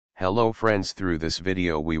Hello friends, through this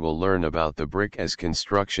video we will learn about the brick as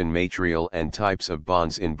construction material and types of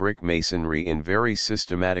bonds in brick masonry in very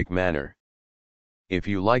systematic manner. If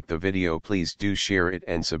you like the video, please do share it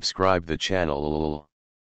and subscribe the channel.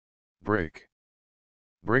 Brick.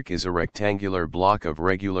 Brick is a rectangular block of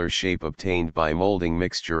regular shape obtained by molding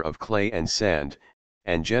mixture of clay and sand,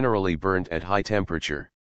 and generally burnt at high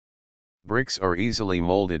temperature. Bricks are easily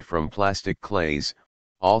molded from plastic clays,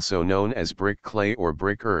 also known as brick clay or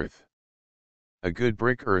brick earth. A good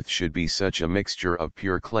brick earth should be such a mixture of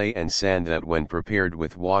pure clay and sand that when prepared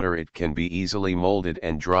with water it can be easily molded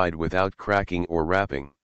and dried without cracking or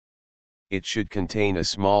wrapping. It should contain a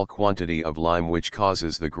small quantity of lime, which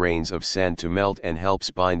causes the grains of sand to melt and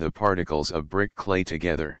helps bind the particles of brick clay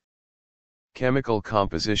together. Chemical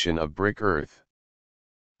composition of brick earth.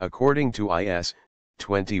 According to IS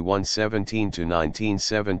 2117 to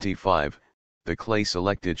 1975, the clay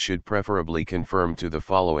selected should preferably conform to the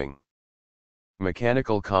following.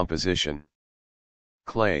 Mechanical composition.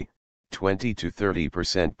 Clay, 20 to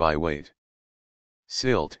 30% by weight.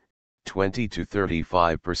 Silt, 20 to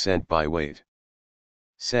 35% by weight.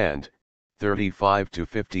 Sand, 35 to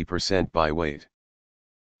 50% by weight.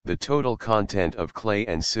 The total content of clay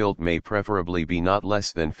and silt may preferably be not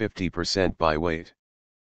less than 50% by weight.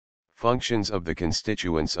 Functions of the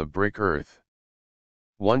constituents of brick earth.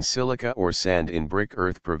 1. Silica or sand in brick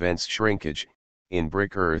earth prevents shrinkage, in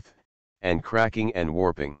brick earth, and cracking and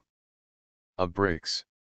warping of bricks.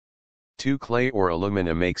 2. Clay or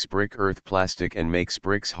alumina makes brick earth plastic and makes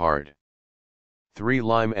bricks hard. 3.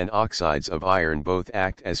 Lime and oxides of iron both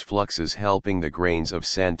act as fluxes, helping the grains of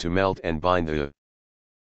sand to melt and bind the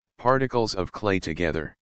particles of clay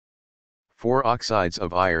together. 4. Oxides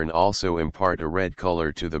of iron also impart a red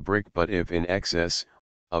color to the brick, but if in excess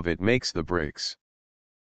of it makes the bricks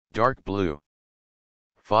dark blue.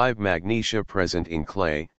 5. Magnesia present in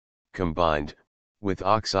clay, combined with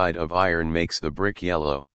oxide of iron, makes the brick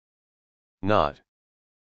yellow. Not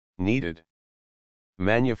needed.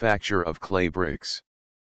 Manufacture of clay bricks.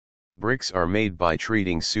 Bricks are made by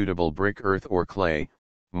treating suitable brick earth or clay,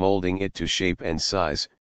 molding it to shape and size,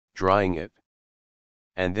 drying it,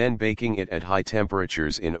 and then baking it at high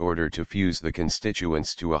temperatures in order to fuse the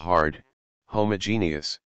constituents to a hard,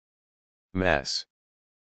 homogeneous mass.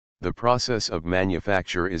 The process of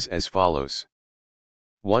manufacture is as follows.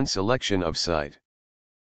 1. Selection of site.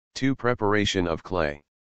 2. Preparation of clay.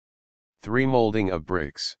 3. Molding of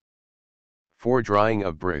bricks. 4. Drying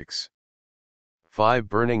of bricks. 5.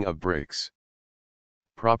 Burning of bricks.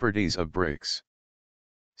 Properties of bricks.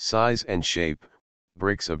 Size and shape.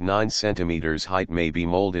 Bricks of 9 cm height may be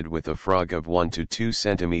molded with a frog of 1 to 2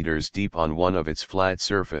 cm deep on one of its flat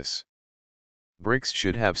surface. Bricks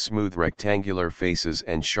should have smooth rectangular faces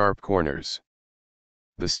and sharp corners.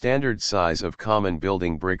 The standard size of common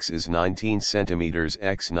building bricks is 19 cm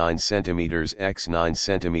x 9 cm x 9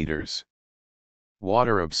 cm.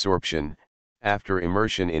 Water absorption. After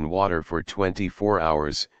immersion in water for 24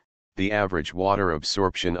 hours, the average water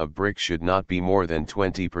absorption of brick should not be more than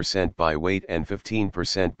 20% by weight and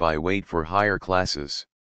 15% by weight for higher classes.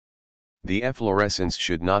 The efflorescence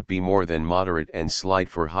should not be more than moderate and slight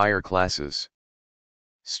for higher classes.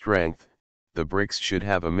 Strength. The bricks should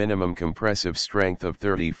have a minimum compressive strength of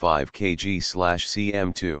 35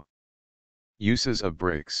 kg/cm2. Uses of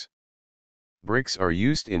bricks. Bricks are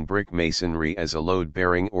used in brick masonry as a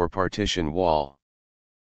load-bearing or partition wall.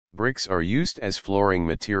 Bricks are used as flooring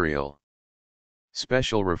material.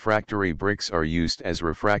 Special refractory bricks are used as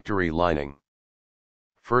refractory lining.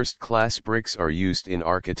 First-class bricks are used in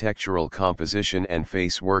architectural composition and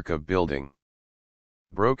face work of building.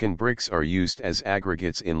 Broken bricks are used as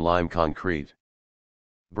aggregates in lime concrete.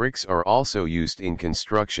 Bricks are also used in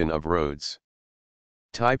construction of roads.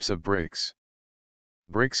 Types of bricks.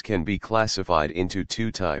 Bricks can be classified into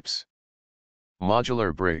 2 types.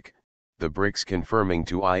 Modular brick. The bricks conforming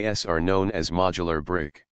to IS are known as modular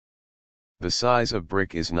brick. The size of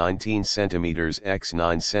brick is 19 cm x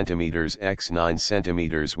 9 cm x 9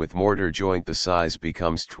 cm. With mortar joint the size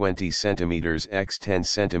becomes 20 cm x 10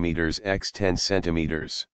 cm x 10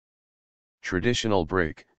 cm. Traditional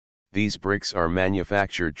brick. These bricks are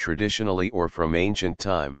manufactured traditionally or from ancient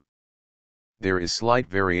time. There is slight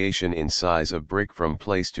variation in size of brick from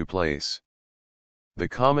place to place. The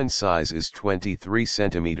common size is 23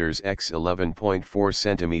 cm x 11.4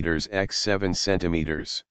 cm x 7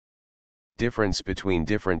 cm. Difference between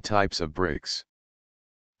different types of bricks.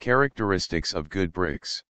 Characteristics of good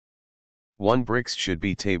bricks. 1. Bricks should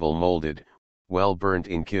be table molded, well burnt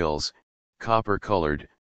in kilns, copper colored,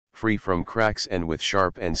 free from cracks and with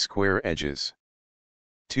sharp and square edges.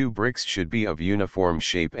 2. Bricks should be of uniform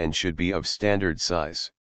shape and should be of standard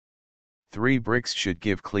size. 3 bricks should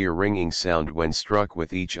give clear ringing sound when struck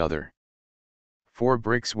with each other. 4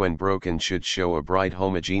 bricks when broken should show a bright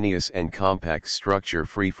homogeneous and compact structure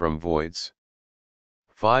free from voids.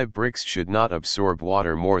 5 bricks should not absorb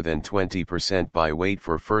water more than 20% by weight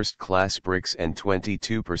for first-class bricks and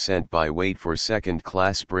 22% by weight for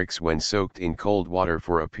second-class bricks when soaked in cold water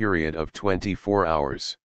for a period of 24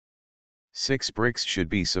 hours. 6 bricks should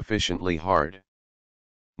be sufficiently hard.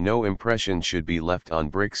 No impression should be left on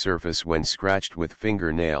brick surface when scratched with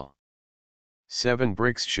fingernail. 7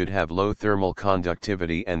 bricks should have low thermal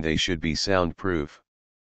conductivity and they should be soundproof.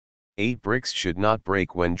 8 bricks should not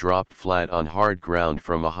break when dropped flat on hard ground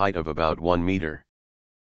from a height of about 1 meter.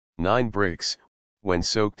 9 bricks, when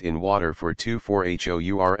soaked in water for 24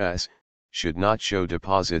 hours, should not show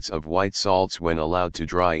deposits of white salts when allowed to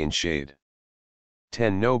dry in shade.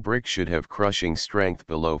 10 No brick should have crushing strength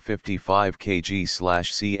below 55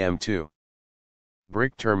 kg/cm2.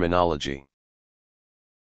 Brick terminology.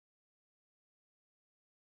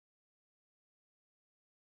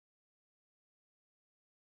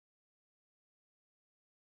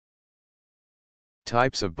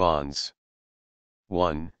 Types of bonds.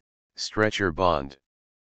 1. Stretcher bond.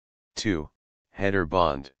 2. Header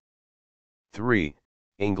bond. 3.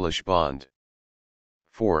 English bond.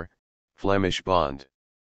 4. Flemish bond.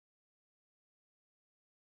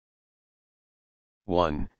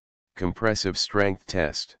 1. Compressive strength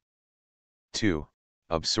test. 2.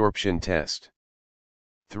 Absorption test.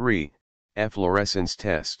 3. Efflorescence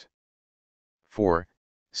test. 4.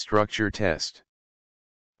 Structure test.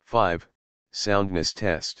 5. Soundness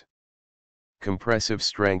test. Compressive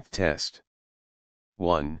strength test.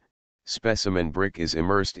 1. Specimen brick is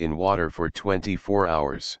immersed in water for 24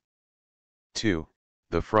 hours. 2.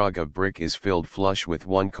 The frog of brick is filled flush with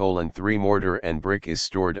 1:3 mortar and brick is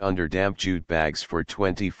stored under damp jute bags for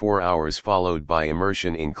 24 hours followed by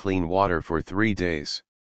immersion in clean water for 3 days.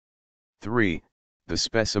 3. The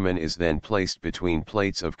specimen is then placed between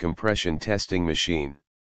plates of compression testing machine.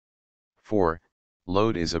 4.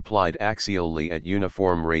 Load is applied axially at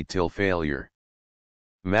uniform rate till failure.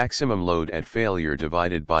 Maximum load at failure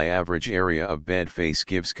divided by average area of bed face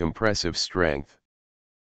gives compressive strength.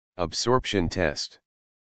 Absorption test.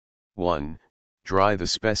 1. Dry the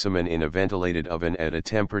specimen in a ventilated oven at a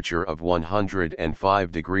temperature of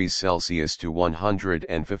 105 degrees Celsius to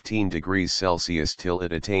 115 degrees Celsius till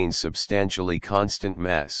it attains substantially constant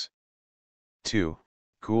mass. 2.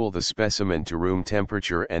 Cool the specimen to room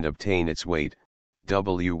temperature and obtain its weight.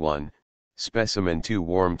 W1. Specimen too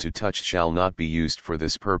warm to touch shall not be used for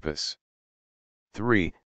this purpose.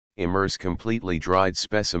 3. Immerse completely dried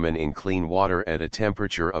specimen in clean water at a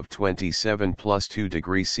temperature of 27 + 2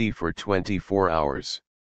 degrees C for 24 hours.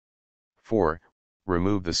 4.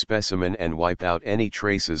 Remove the specimen and wipe out any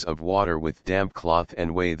traces of water with damp cloth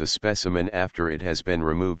and weigh the specimen after it has been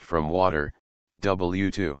removed from water.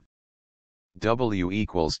 W2. W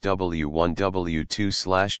equals W1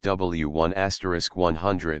 W2/W1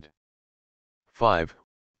 *100. 5.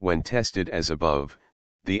 When tested as above,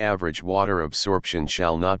 the average water absorption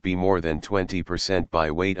shall not be more than 20%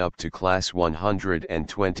 by weight up to class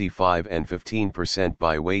 125 and 15%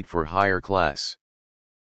 by weight for higher class.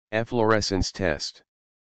 Efflorescence test.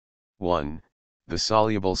 1. The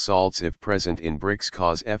soluble salts if present in bricks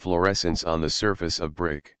cause efflorescence on the surface of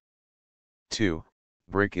brick. 2.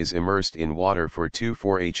 Brick is immersed in water for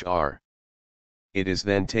 24 hours. It is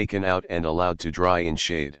then taken out and allowed to dry in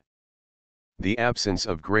shade. The absence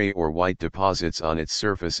of gray or white deposits on its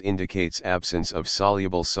surface indicates absence of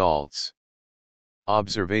soluble salts.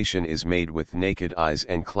 Observation is made with naked eyes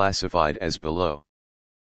and classified as below.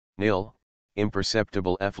 Nil,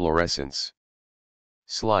 imperceptible efflorescence.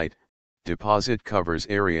 Slight, deposit covers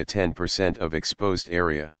area 10% of exposed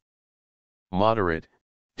area. Moderate,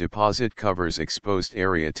 deposit covers exposed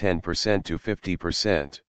area 10% to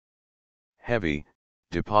 50%. Heavy,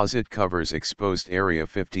 deposit covers exposed area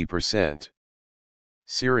 50%.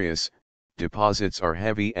 Serious, deposits are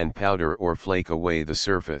heavy and powder or flake away the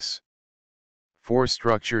surface. 4.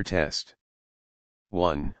 Structure test.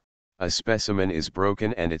 1. A specimen is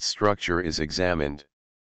broken and its structure is examined.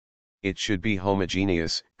 It should be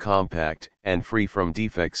homogeneous, compact, and free from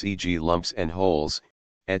defects e.g. lumps and holes,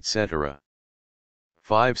 etc.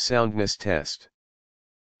 5. Soundness test.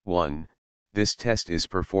 1. This test is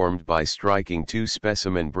performed by striking 2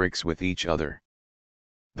 specimen bricks with each other.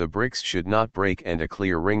 The bricks should not break and a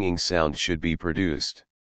clear ringing sound should be produced.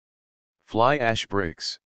 Fly ash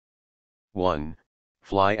bricks. 1.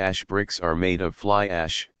 Fly ash bricks are made of fly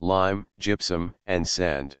ash, lime, gypsum, and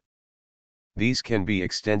sand. These can be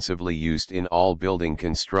extensively used in all building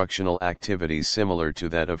constructional activities similar to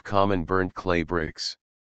that of common burnt clay bricks.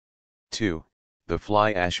 2. The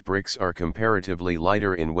fly ash bricks are comparatively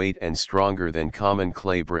lighter in weight and stronger than common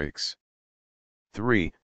clay bricks.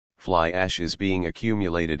 3. Fly ash is being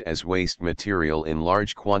accumulated as waste material in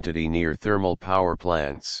large quantity near thermal power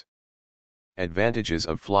plants. Advantages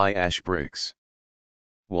of fly ash bricks.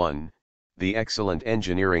 1. The excellent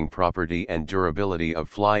engineering property and durability of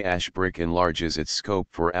fly ash brick enlarges its scope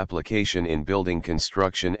for application in building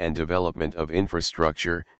construction and development of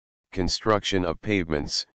infrastructure, construction of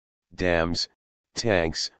pavements, dams,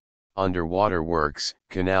 tanks, underwater works,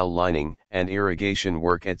 canal lining and irrigation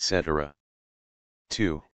work, etc.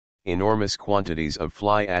 2. Enormous quantities of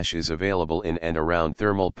fly ash is available in and around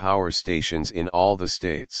thermal power stations in all the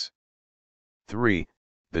states. 3.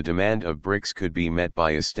 The demand of bricks could be met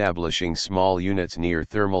by establishing small units near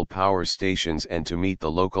thermal power stations and to meet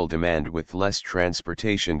the local demand with less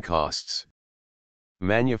transportation costs.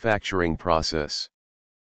 Manufacturing process.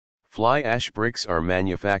 Fly ash bricks are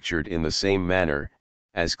manufactured in the same manner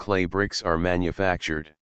as clay bricks are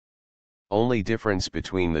manufactured. Only difference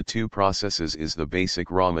between the two processes is the basic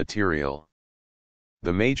raw material.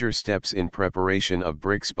 The major steps in preparation of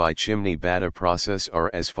bricks by chimney batter process are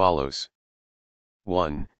as follows.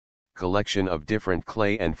 1. Collection of different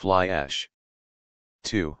clay and fly ash.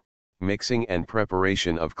 2. Mixing and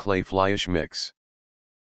preparation of clay fly ash mix.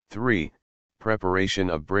 3. Preparation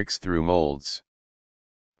of bricks through molds.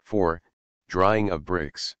 4. Drying of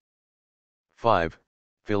bricks. 5.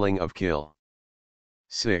 Filling of kiln.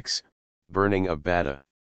 6. Burning of batter.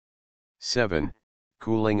 7.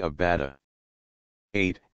 Cooling of batter.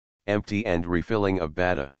 8. Empty and refilling of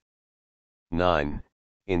batter. 9.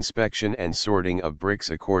 Inspection and sorting of bricks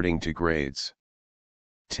according to grades.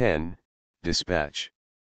 10. Dispatch.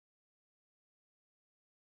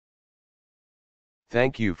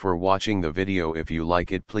 Thank you for watching the video. If you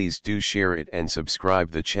like it, please do share it and subscribe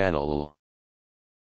the channel.